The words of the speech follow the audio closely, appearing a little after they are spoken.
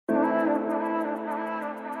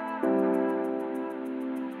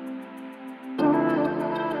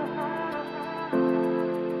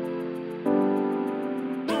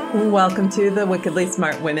Welcome to the Wickedly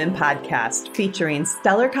Smart Women podcast, featuring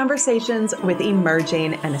stellar conversations with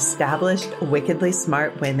emerging and established wickedly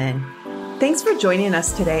smart women. Thanks for joining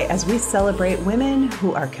us today as we celebrate women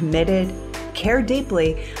who are committed, care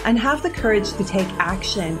deeply, and have the courage to take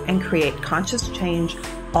action and create conscious change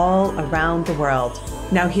all around the world.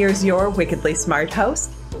 Now here's your wickedly smart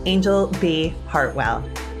host, Anjel B. Hartwell.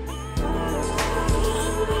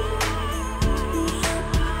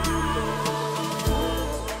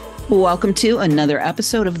 Welcome to another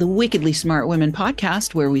episode of the Wickedly Smart Women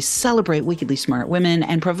podcast, where we celebrate wickedly smart women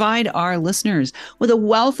and provide our listeners with a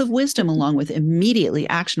wealth of wisdom along with immediately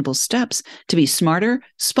actionable steps to be smarter,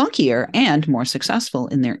 spunkier, and more successful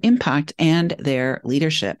in their impact and their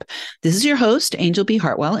leadership. This is your host, Anjel B.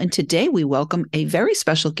 Hartwell, and today we welcome a very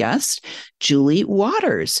special guest, Julie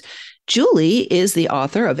Waters. Julie is the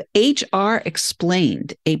author of HR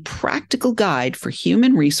Explained, a practical guide for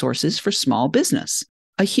human resources for small business.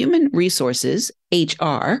 A human resources,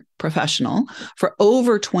 HR, professional for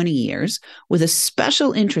over 20 years, with a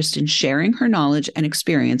special interest in sharing her knowledge and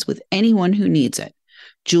experience with anyone who needs it.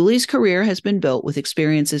 Julie's career has been built with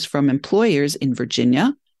experiences from employers in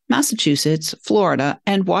Virginia, Massachusetts, Florida,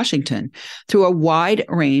 and Washington through a wide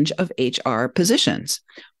range of HR positions.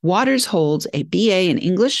 Waters holds a BA in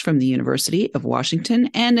English from the University of Washington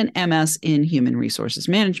and an MS in Human Resources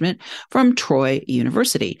Management from Troy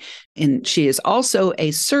University. And she is also a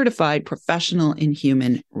certified professional in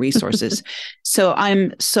human resources. So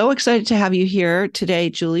I'm so excited to have you here today,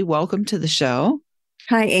 Julie. Welcome to the show.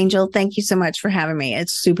 Hi, Angel. Thank you so much for having me.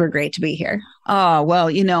 It's super great to be here. Oh,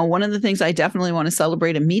 well, one of the things I definitely want to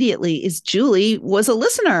celebrate immediately is Julie was a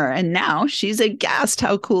listener and now she's a guest.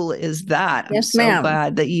 How cool is that? Yes, I'm so ma'am.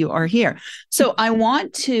 glad that you are here. So I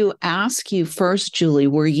want to ask you first, Julie,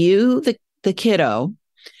 were you the kiddo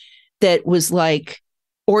that was like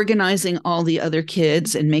organizing all the other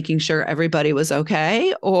kids and making sure everybody was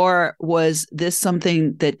okay? Or was this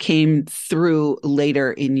something that came through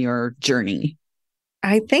later in your journey?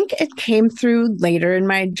 I think it came through later in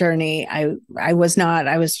my journey. I was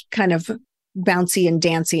kind of bouncy and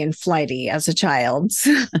dancy and flighty as a child. So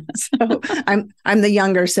I'm the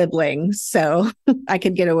younger sibling, so I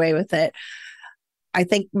could get away with it. I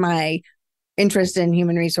think my interest in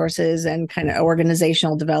human resources and kind of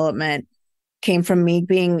organizational development came from me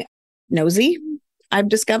being nosy. I've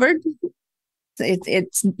discovered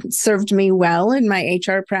it's served me well in my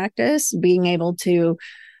HR practice, being able to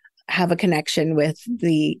have a connection with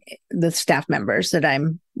the staff members that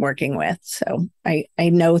I'm working with. So I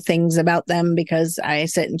know things about them because I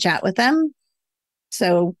sit and chat with them.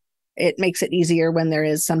 So it makes it easier when there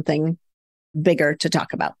is something bigger to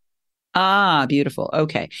talk about. Ah, beautiful.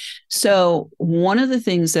 Okay. So one of the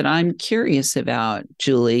things that I'm curious about,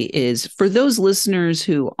 Julie, is for those listeners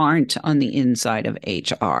who aren't on the inside of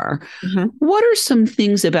HR, what are some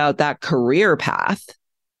things about that career path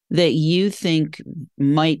that you think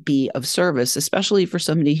might be of service, especially for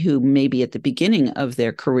somebody who may be at the beginning of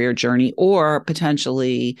their career journey or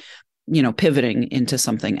potentially, pivoting into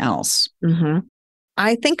something else?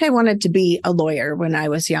 I think I wanted to be a lawyer when I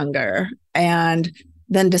was younger and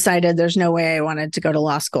then decided there's no way I wanted to go to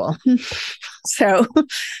law school. So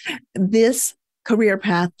this career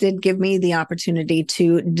path did give me the opportunity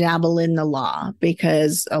to dabble in the law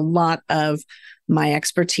because a lot of my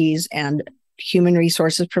expertise and human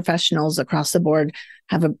resources professionals across the board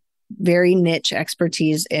have a very niche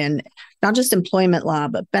expertise in not just employment law,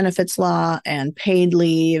 but benefits law and paid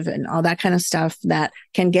leave and all that kind of stuff that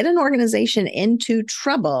can get an organization into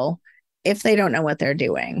trouble if they don't know what they're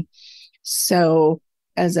doing. So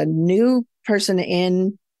as a new person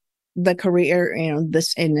in the career,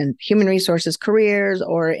 this in human resources careers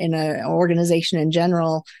or in an organization in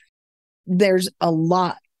general, there's a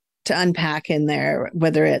lot to unpack in there,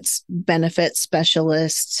 whether it's benefit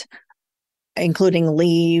specialists, including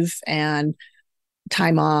leave and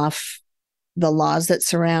time off, the laws that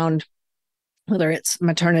surround, whether it's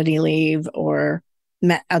maternity leave or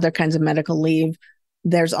other kinds of medical leave.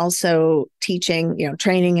 There's also teaching,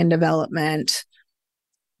 training and development.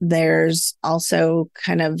 There's also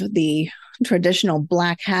kind of the traditional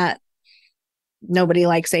black hat, nobody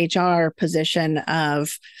likes HR position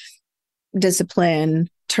of discipline,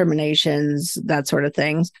 terminations, that sort of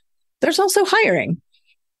things. There's also hiring.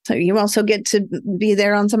 So you also get to be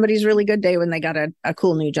there on somebody's really good day when they got a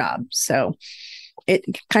cool new job. So it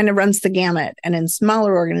kind of runs the gamut. And in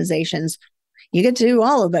smaller organizations, you get to do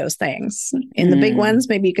all of those things. In the big ones,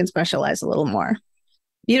 maybe you can specialize a little more.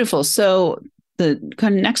 Beautiful. So the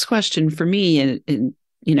kind of next question for me,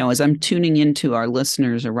 as I'm tuning into our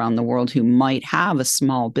listeners around the world who might have a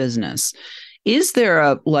small business, is there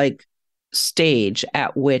a stage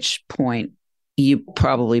at which point you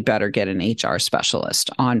probably better get an HR specialist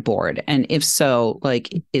on board? And if so, like,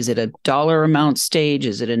 is it a dollar amount stage?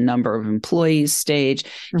 Is it a number of employees stage?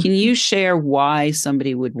 Can you share why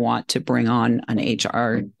somebody would want to bring on an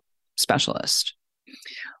HR specialist?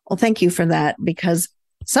 Well, thank you for that, because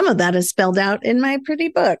some of that is spelled out in my pretty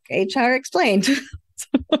book, HR Explained.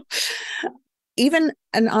 Even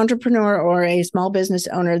an entrepreneur or a small business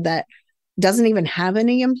owner that doesn't even have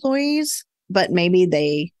any employees, but maybe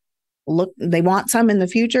they want some in the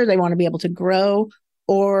future, they want to be able to grow,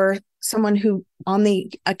 or someone who on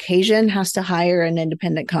the occasion has to hire an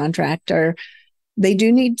independent contractor, they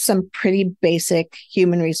do need some pretty basic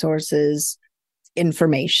human resources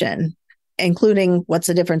information, including what's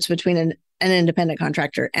the difference between an independent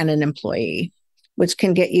contractor and an employee, which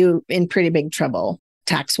can get you in pretty big trouble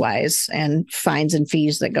tax-wise, and fines and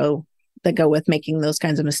fees that go with making those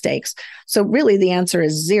kinds of mistakes. So really the answer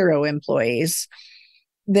is 0 employees.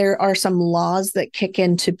 There are some laws that kick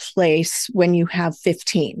into place when you have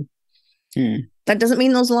 15. That doesn't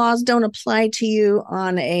mean those laws don't apply to you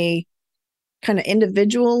on a kind of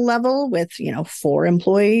individual level with, 4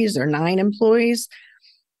 employees or 9 employees.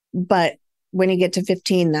 But when you get to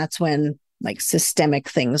 15, that's when like systemic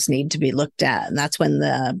things need to be looked at. And that's when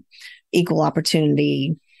the equal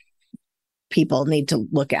opportunity people need to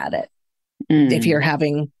look at it. If you're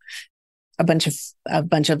having a bunch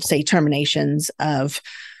of say terminations of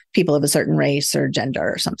people of a certain race or gender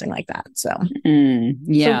or something like that. So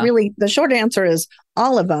really the short answer is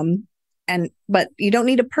all of them. But you don't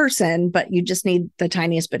need a person, but you just need the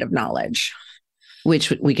tiniest bit of knowledge,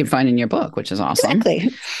 which we can find in your book, which is awesome.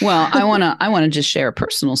 Exactly. Well, I want to just share a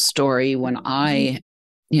personal story. When I,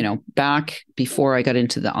 back before I got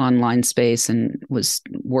into the online space and was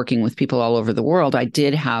working with people all over the world, I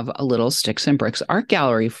did have a little sticks and bricks art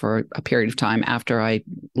gallery for a period of time after I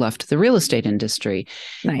left the real estate industry.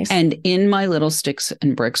 Nice. And in my little sticks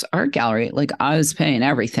and bricks art gallery, like, I was paying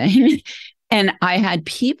everything. And I had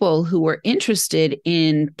people who were interested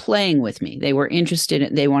in playing with me. They were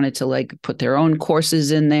interested they wanted to like put their own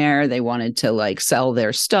courses in there. They wanted to like sell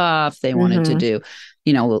their stuff. They wanted to do,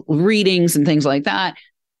 readings and things like that.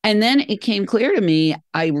 And then it came clear to me,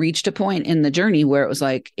 I reached a point in the journey where it was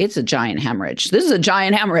like, it's a giant hemorrhage. This is a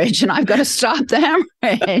giant hemorrhage and I've got to stop the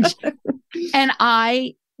hemorrhage. And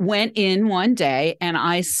I went in one day and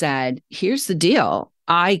I said, here's the deal.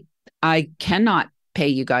 I cannot pay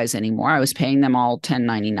you guys anymore. I was paying them all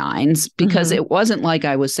 1099s because it wasn't like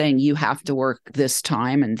I was saying you have to work this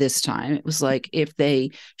time and this time. It was like if they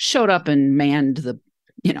showed up and manned the,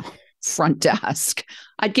 front desk,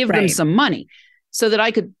 I'd give them some money so that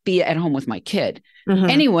I could be at home with my kid.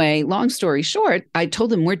 Anyway, long story short, I told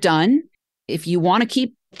them we're done. If you want to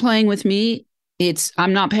keep playing with me,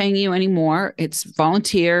 I'm not paying you anymore. It's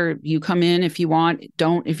volunteer. You come in if you want,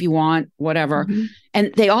 don't if you want, whatever.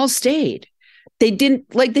 And they all stayed. They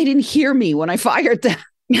didn't hear me when I fired them.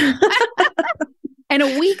 And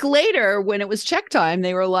a week later, when it was check time,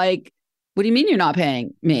 they were like, what do you mean you're not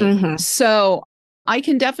paying me? So I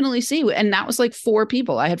can definitely see, and that was like 4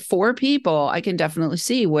 people. I had 4 people. I can definitely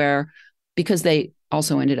see where, because they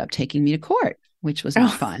also ended up taking me to court, which was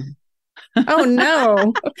not fun. Oh,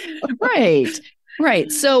 no.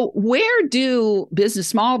 Right. So where do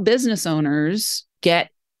small business owners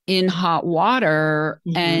get in hot water?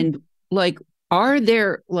 And like, are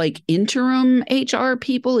there like interim HR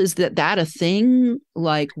people? Is that a thing,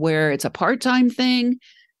 like where it's a part-time thing?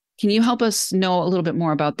 Can you help us know a little bit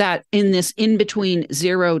more about that in this in between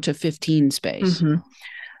 0 to 15 space?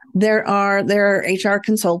 There are HR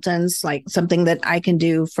consultants, like something that I can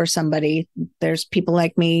do for somebody. There's people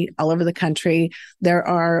like me all over the country. There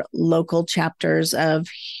are local chapters of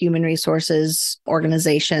human resources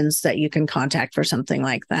organizations that you can contact for something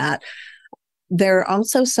like that. There are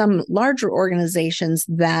also some larger organizations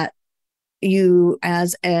that you,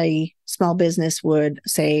 as a small business, would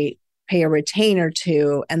say pay a retainer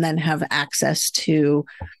to, and then have access to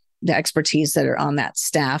the expertise that are on that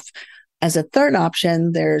staff. As a third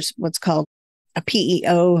option, there's what's called a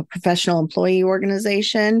PEO, a professional employee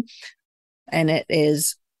organization, and it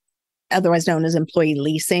is otherwise known as employee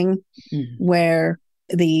leasing, where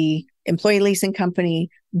the employee leasing company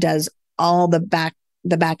does all the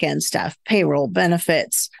back end stuff, payroll,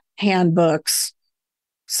 benefits, handbooks,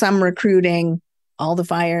 some recruiting, all the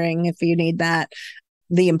firing if you need that.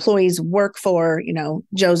 The employees work for,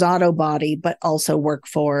 Joe's Auto Body, but also work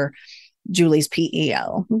for Julie's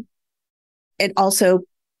PEO.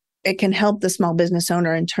 It can help the small business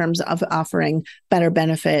owner in terms of offering better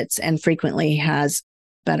benefits, and frequently has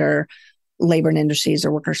better labor and industries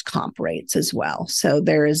or workers' comp rates as well. So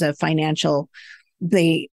there is a financial,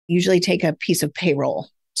 they usually take a piece of payroll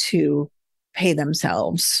to pay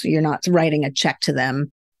themselves. You're not writing a check to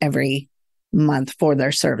them every month for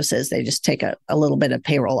their services. They just take a little bit of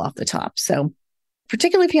payroll off the top. So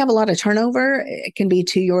particularly if you have a lot of turnover, it can be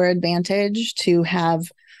to your advantage to have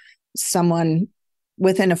someone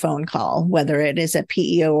within a phone call, whether it is a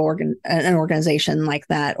PEO an organization like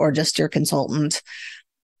that, or just your consultant.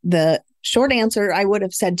 The short answer I would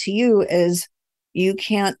have said to you is you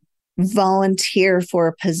can't volunteer for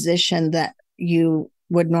a position that you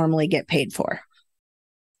would normally get paid for.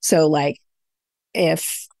 So like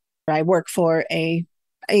if I work for a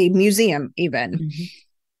museum even, mm-hmm.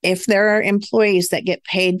 if there are employees that get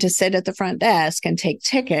paid to sit at the front desk and take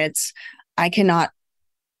tickets, I cannot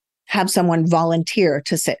have someone volunteer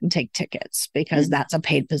to sit and take tickets because mm-hmm. that's a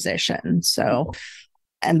paid position. So,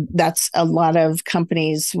 and that's a lot of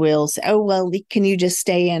companies will say, oh, well, can you just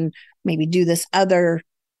stay and maybe do this other,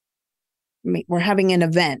 we're having an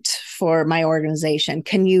event for my organization.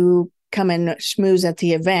 Can you come and schmooze at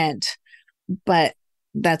the event? But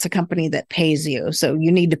that's a company that pays you. So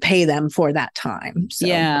you need to pay them for that time. So.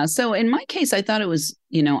 Yeah. So in my case, I thought it was,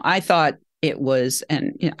 I thought it was,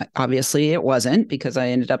 and obviously it wasn't because I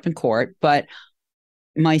ended up in court, but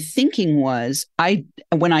my thinking was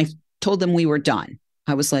when I told them we were done,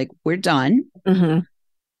 I was like, we're done. Mm-hmm.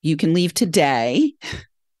 You can leave today.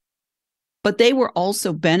 But they were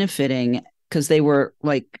also benefiting because they were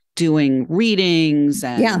like doing readings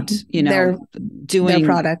and, doing their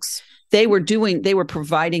products. They were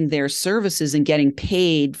providing their services and getting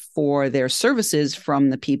paid for their services from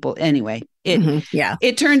the people. Anyway,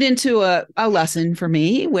 it turned into a lesson for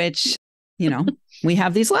me, which, we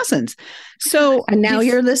have these lessons. So, and now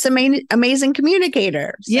you're this amazing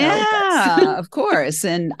communicator. So yeah, of course.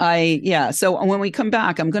 And so when we come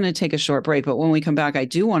back, I'm going to take a short break, but when we come back, I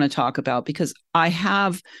do want to talk about, because I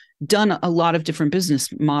have done a lot of different business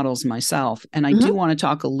models myself. And I do want to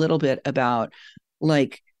talk a little bit about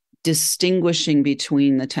like distinguishing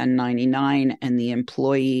between the 1099 and the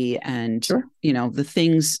employee and, the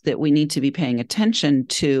things that we need to be paying attention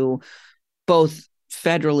to both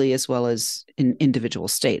federally as well as in individual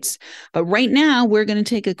states. But right now we're going to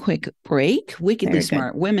take a quick break. Wickedly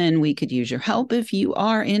Smart Women, we could use your help. If you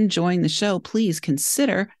are enjoying the show, please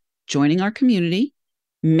consider joining our community,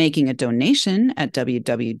 making a donation at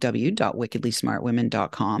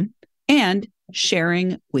www.wickedlysmartwomen.com, and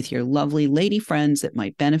sharing with your lovely lady friends that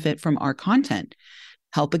might benefit from our content.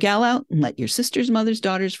 Help a gal out and let your sisters, mothers,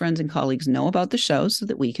 daughters, friends, and colleagues know about the show so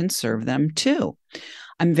that we can serve them too.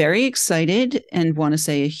 I'm very excited and want to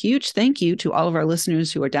say a huge thank you to all of our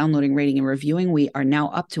listeners who are downloading, rating, and reviewing. We are now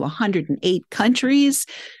up to 108 countries.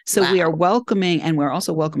 So we are welcoming, and we're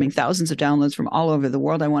also welcoming thousands of downloads from all over the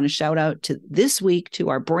world. I want to shout out to this week to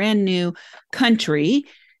our brand new country.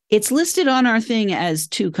 It's listed on our thing as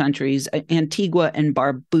two countries, Antigua and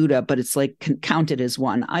Barbuda, but it's like counted as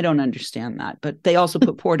one. I don't understand that. But they also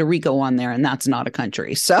put Puerto Rico on there, and that's not a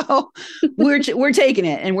country. So we're taking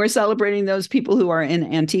it, and we're celebrating those people who are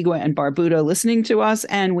in Antigua and Barbuda listening to us.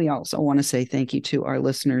 And we also want to say thank you to our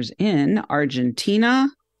listeners in Argentina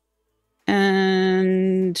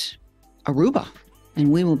and Aruba.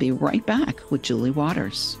 And we will be right back with Julie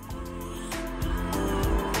Waters.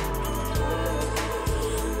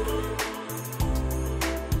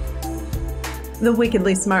 The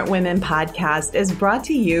Wickedly Smart Women podcast is brought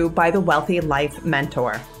to you by the Wealthy Life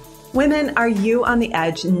Mentor. Women, are you on the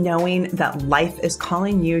edge knowing that life is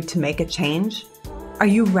calling you to make a change? Are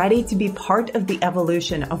you ready to be part of the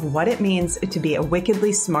evolution of what it means to be a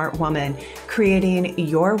wickedly smart woman, creating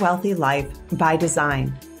your wealthy life by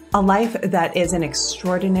design? A life that is an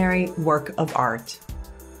extraordinary work of art.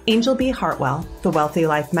 Angel B. Hartwell, the Wealthy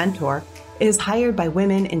Life Mentor, is hired by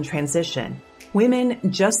women in transition. Women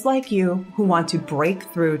just like you who want to break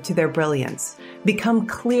through to their brilliance, become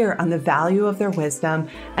clear on the value of their wisdom,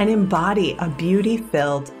 and embody a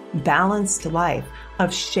beauty-filled, balanced life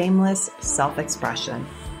of shameless self-expression.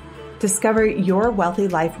 Discover your wealthy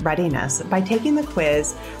life readiness by taking the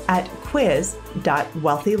quiz at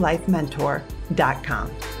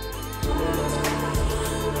quiz.wealthylifementor.com.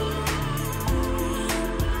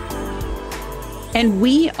 And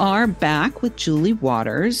we are back with Julie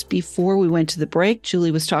Waters. Before we went to the break,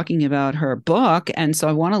 Julie was talking about her book. And so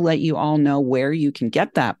I want to let you all know where you can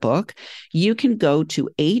get that book. You can go to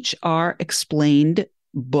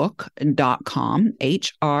hrexplainedbook.com,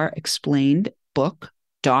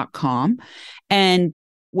 hrexplainedbook.com. And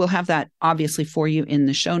we'll have that obviously for you in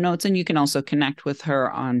the show notes. And you can also connect with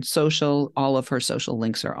her on social. All of her social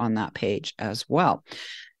links are on that page as well.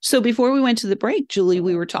 So before we went to the break, Julie,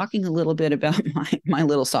 we were talking a little bit about my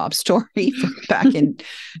little sob story from back in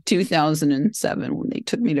 2007 when they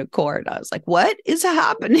took me to court. I was like, what is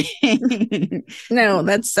happening? No,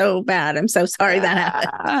 that's so bad. I'm so sorry that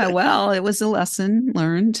happened. Well, it was a lesson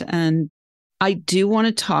learned. And I do want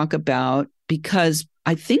to talk about, because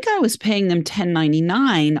I think I was paying them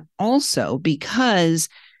 $10.99 also because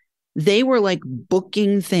they were like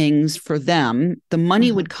booking things for them. The money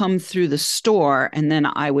would come through the store and then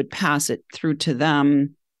I would pass it through to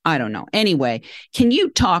them. I don't know. Anyway, can you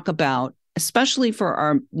talk about, especially for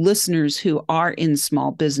our listeners who are in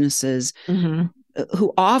small businesses,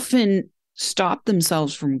 who often stop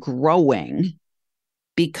themselves from growing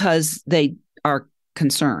because they are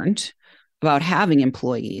concerned about having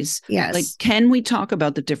employees? Yes. Like, can we talk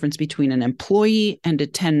about the difference between an employee and a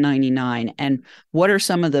 1099, and what are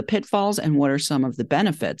some of the pitfalls and what are some of the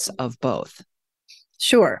benefits of both?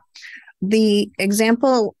 Sure. The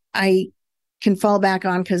example I can fall back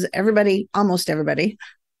on, because almost everybody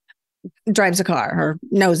drives a car or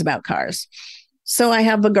knows about cars. So I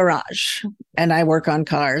have a garage and I work on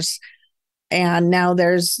cars. And now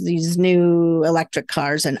there's these new electric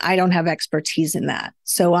cars and I don't have expertise in that.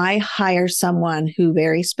 So I hire someone who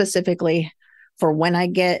very specifically, for when I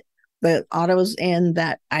get the autos in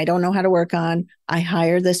that I don't know how to work on, I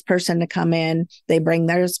hire this person to come in. They bring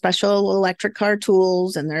their special electric car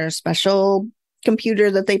tools and their special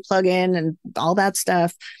computer that they plug in and all that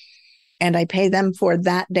stuff. And I pay them for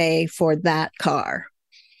that day for that car.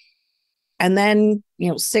 And then,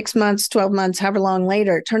 6 months, 12 months, however long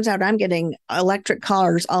later, it turns out I'm getting electric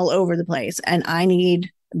cars all over the place. And I need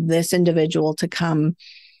this individual to come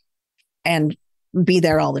and be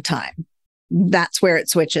there all the time. That's where it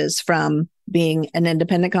switches from being an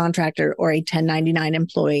independent contractor or a 1099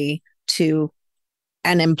 employee to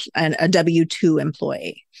a W-2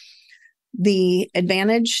 employee. The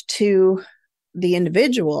advantage to the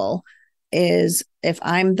individual is if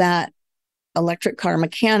I'm that electric car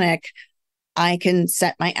mechanic, I can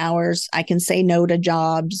set my hours. I can say no to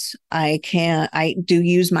jobs. I do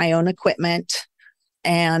use my own equipment.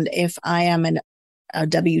 And if I am a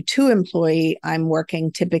W-2 employee, I'm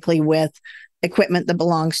working typically with equipment that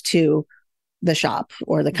belongs to the shop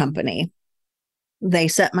or the company. They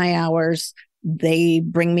set my hours. They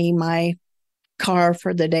bring me my car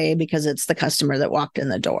for the day because it's the customer that walked in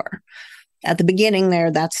the door. At the beginning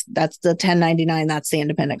there, that's the 1099, that's the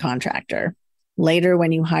independent contractor. Later,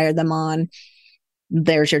 when you hire them on,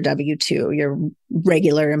 there's your W-2, your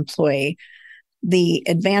regular employee. The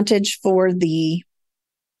advantage for the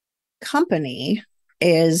company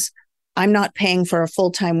is I'm not paying for a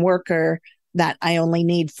full-time worker that I only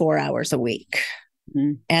need 4 hours a week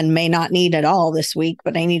and may not need at all this week,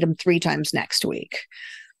 but I need them 3 times next week.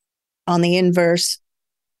 On the inverse,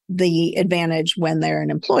 the advantage when they're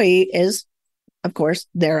an employee is, of course,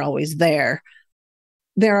 they're always there.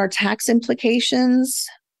 There are tax implications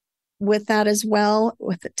with that as well.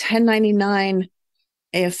 With the 1099,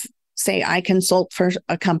 if, say, I consult for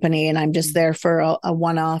a company and I'm just there for a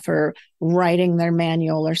one-off or writing their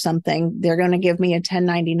manual or something, they're going to give me a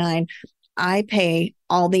 1099. I pay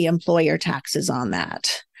all the employer taxes on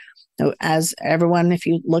that. So as everyone, if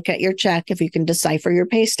you look at your check, if you can decipher your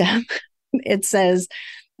pay stub, it says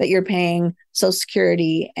that you're paying Social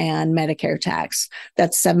Security and Medicare tax.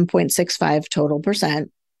 That's 7.65 total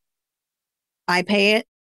percent. I pay it.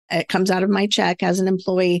 It comes out of my check as an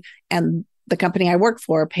employee, and the company I work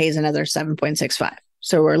for pays another 7.65.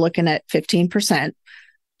 So we're looking at 15%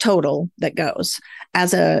 total that goes.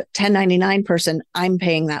 As a 1099 person, I'm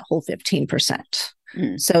paying that whole 15%.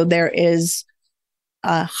 So there is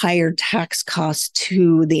a higher tax cost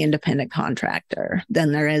to the independent contractor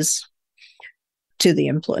than there is to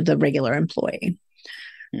the regular employee.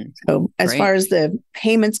 So as far as the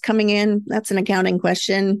payments coming in, that's an accounting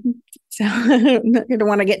question. So I don't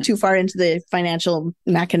want to get too far into the financial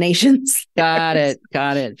machinations. Got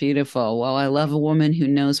it. Beautiful. Well, I love a woman who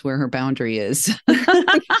knows where her boundary is,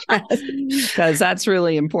 because that's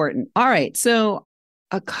really important. All right. So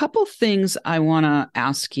a couple things I want to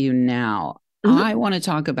ask you now. I want to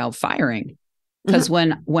talk about firing. Because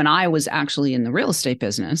when I was actually in the real estate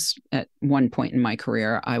business at one point in my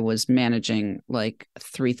career, I was managing like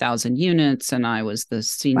 3,000 units, and I was the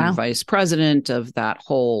senior vice president of that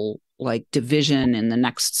whole like division in the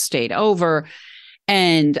next state over.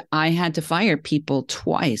 And I had to fire people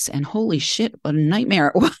twice, and holy shit, what a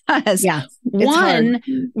nightmare it was. Yeah, one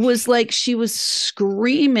was like she was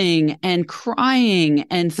screaming and crying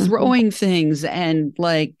and throwing things, and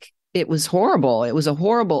like it was horrible. It was a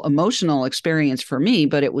horrible emotional experience for me,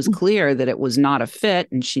 but it was clear that it was not a fit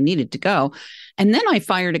and she needed to go. And then I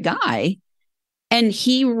fired a guy, And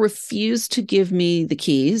he refused to give me the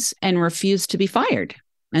keys and refused to be fired.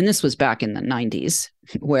 And this was back in the 90s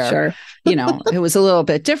where, Sure. it was a little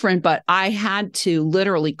bit different, but I had to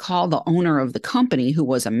literally call the owner of the company, who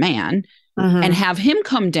was a man, and have him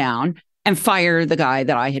come down and fire the guy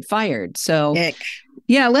that I had fired. So, Ick.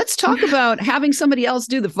 yeah, let's talk about having somebody else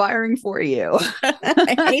do the firing for you.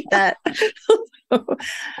 I hate that.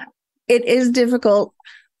 It is difficult.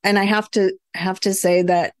 And I have to say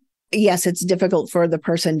that, yes, it's difficult for the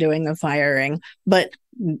person doing the firing, but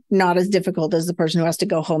not as difficult as the person who has to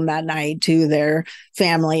go home that night to their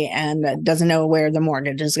family and doesn't know where the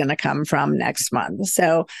mortgage is going to come from next month.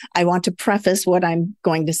 So I want to preface what I'm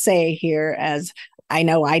going to say here as I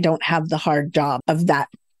know I don't have the hard job of that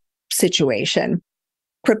situation.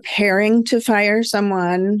 Preparing to fire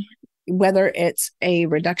someone, whether it's a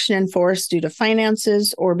reduction in force due to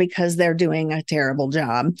finances or because they're doing a terrible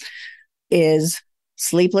job, is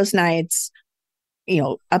sleepless nights,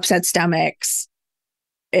 upset stomachs.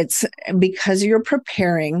 It's because you're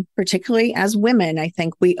preparing, particularly as women, I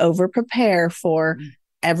think we over prepare for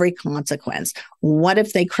every consequence. What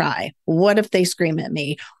if they cry? What if they scream at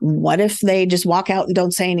me? What if they just walk out and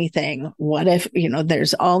don't say anything? What if,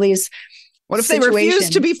 there's all these What if they refuse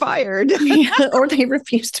to be fired? Or they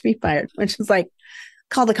refuse to be fired, which is like,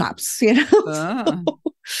 call the cops,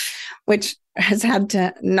 which has had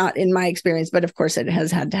to, not in my experience, but of course it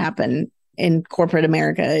has had to happen in corporate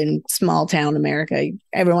America, in small town America.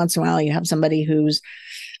 Every once in a while you have somebody who's,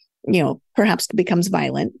 perhaps becomes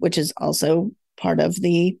violent, which is also part of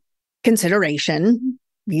the consideration.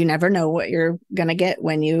 You never know what you're going to get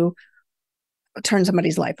when you turn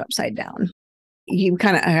somebody's life upside down. You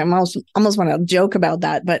kind of, I almost want to joke about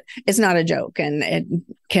that, but it's not a joke, and it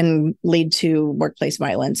can lead to workplace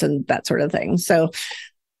violence and that sort of thing. So,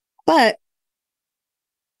 but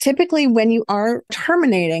typically when you are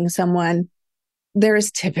terminating someone, there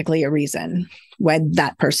is typically a reason why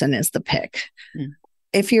that person is the pick.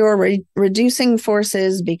 If you're reducing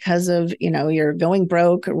forces because of, you're going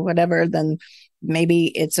broke or whatever, then maybe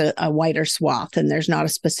it's a wider swath and there's not a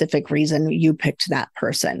specific reason you picked that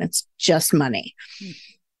person. It's just money.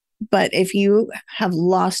 But if you have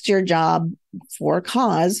lost your job for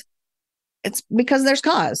cause, it's because there's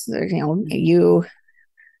cause. You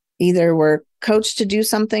either were coached to do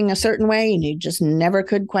something a certain way and you just never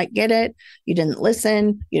could quite get it. You didn't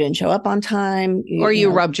listen. You didn't show up on time. Or you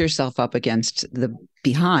rubbed yourself up against the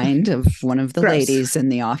behind of one of the ladies in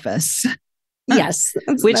the office. Yes.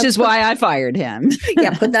 Which is why I fired him.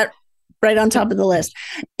 Yeah, put that right on top of the list.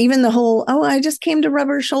 Even the whole, I just came to rub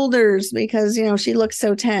her shoulders because, she looks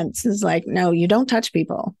so tense. It's like, no, you don't touch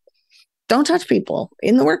people. Don't touch people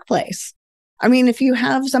in the workplace. I mean, if you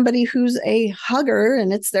have somebody who's a hugger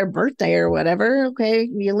and it's their birthday or whatever, okay,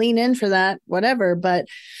 you lean in for that, whatever. But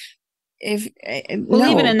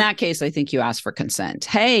even in that case, I think you ask for consent.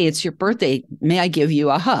 Hey, it's your birthday. May I give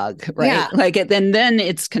you a hug? Right. Yeah. Like then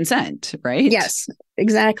it's consent, right? Yes,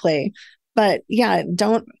 exactly. But yeah,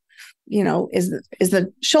 don't, is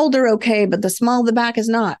the shoulder okay, but the small of the back is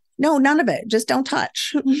not? No, none of it. Just don't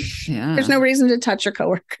touch. Yeah. There's no reason to touch your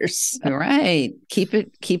coworkers. Right. Keep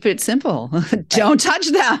it simple. Don't touch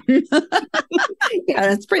them. Yeah,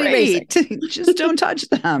 that's pretty basic. Just don't touch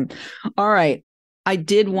them. All right. I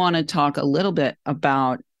did want to talk a little bit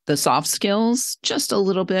about the soft skills, just a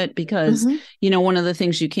little bit, because, one of the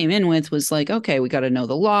things you came in with was like, okay, we got to know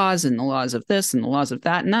the laws and the laws of this and the laws of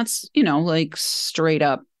that. And that's, like straight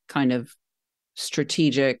up kind of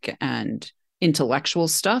strategic and intellectual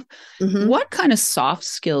stuff. What kind of soft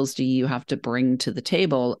skills do you have to bring to the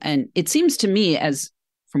table? And it seems to me, as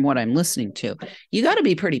from what I'm listening to, you got to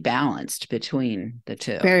be pretty balanced between the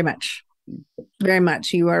two. Very much. Very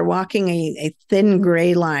much. You are walking a thin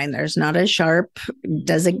gray line. There's not a sharp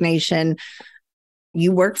designation.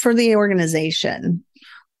 You work for the organization,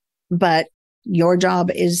 but your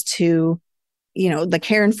job is to, the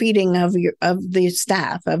care and feeding of the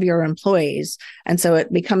staff, of your employees. And so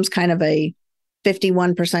it becomes kind of a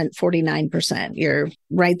 51%, 49%. You're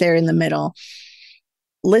right there in the middle.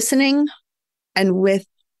 Listening, and with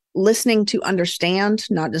listening to understand,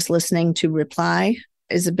 not just listening to reply,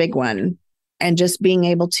 is a big one. And just being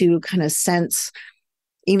able to kind of sense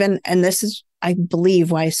and this is, I believe,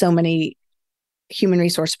 why so many human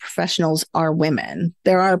resource professionals are women.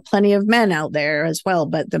 There are plenty of men out there as well,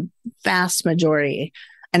 but the vast majority,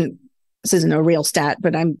 and this isn't a real stat,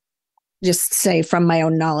 but I'm just say from my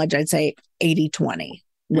own knowledge, I'd say 80-20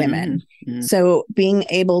 women. So being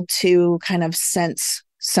able to kind of sense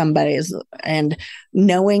somebody's and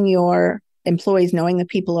knowing your employees, knowing the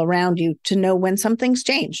people around you, to know when something's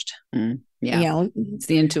changed. Yeah. You know, it's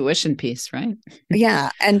the intuition piece, right? Yeah.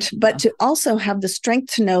 But to also have the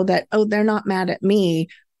strength to know that, oh, they're not mad at me.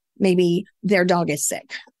 Maybe their dog is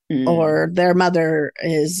sick or their mother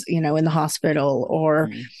is, in the hospital, or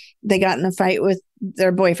they got in a fight with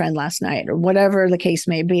their boyfriend last night, or whatever the case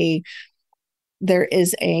may be. There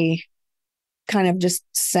is a kind of just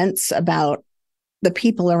sense about the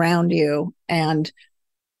people around you and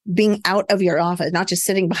being out of your office, not just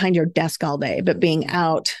sitting behind your desk all day, but being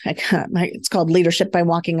out. It's called leadership by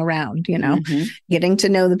walking around, getting to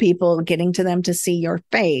know the people, getting to them to see your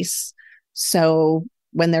face. So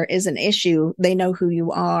when there is an issue, they know who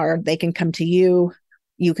you are. They can come to you.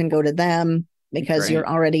 You can go to them because you're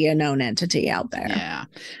already a known entity out there. Yeah.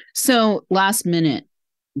 So last minute,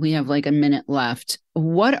 we have like a minute left.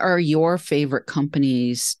 What are your favorite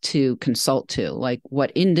companies to consult to? Like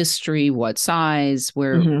what industry, what size,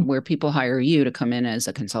 where people hire you to come in as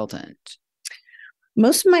a consultant?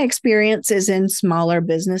 Most of my experience is in smaller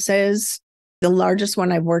businesses. The largest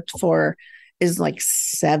one I've worked for is like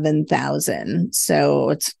 7,000.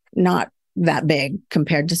 So it's not that big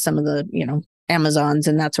compared to some of the, Amazons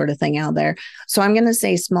and that sort of thing out there. So I'm going to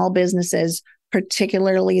say small businesses,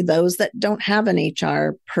 particularly those that don't have an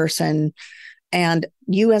HR person. And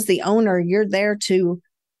you as the owner, you're there to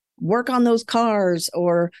work on those cars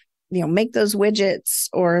or, make those widgets,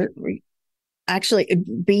 or actually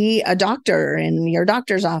be a doctor in your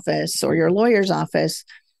doctor's office or your lawyer's office.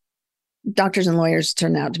 Doctors and lawyers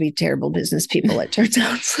turn out to be terrible business people, it turns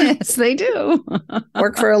out. Yes, they do.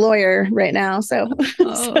 Work for a lawyer right now. So,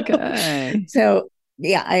 okay. So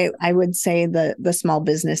yeah, I would say the small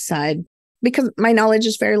business side, because my knowledge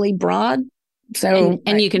is fairly broad. So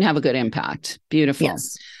and you can have a good impact. Beautiful.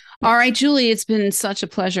 Yes. All right, Julie, it's been such a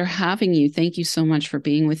pleasure having you. Thank you so much for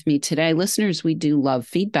being with me today. Listeners, we do love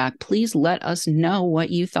feedback. Please let us know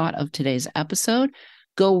what you thought of today's episode.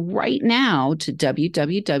 Go right now to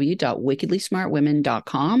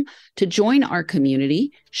www.wickedlysmartwomen.com to join our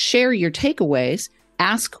community, share your takeaways,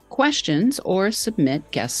 ask questions, or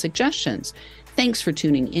submit guest suggestions. Thanks for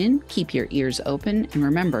tuning in. Keep your ears open. And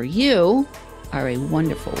remember, you are a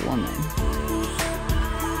wonderful woman.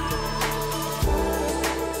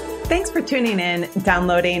 Thanks for tuning in,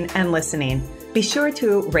 downloading, and listening. Be sure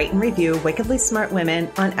to rate and review Wickedly Smart Women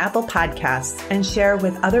on Apple Podcasts and share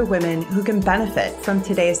with other women who can benefit from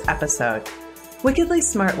today's episode. Wickedly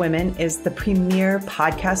Smart Women is the premier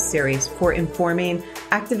podcast series for informing,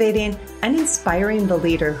 activating, and inspiring the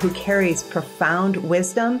leader who carries profound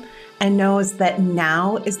wisdom and knows that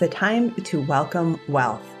now is the time to welcome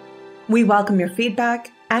wealth. We welcome your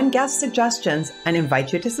feedback and guest suggestions and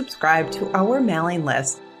invite you to subscribe to our mailing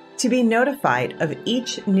list to be notified of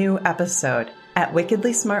each new episode at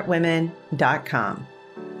wickedlysmartwomen.com.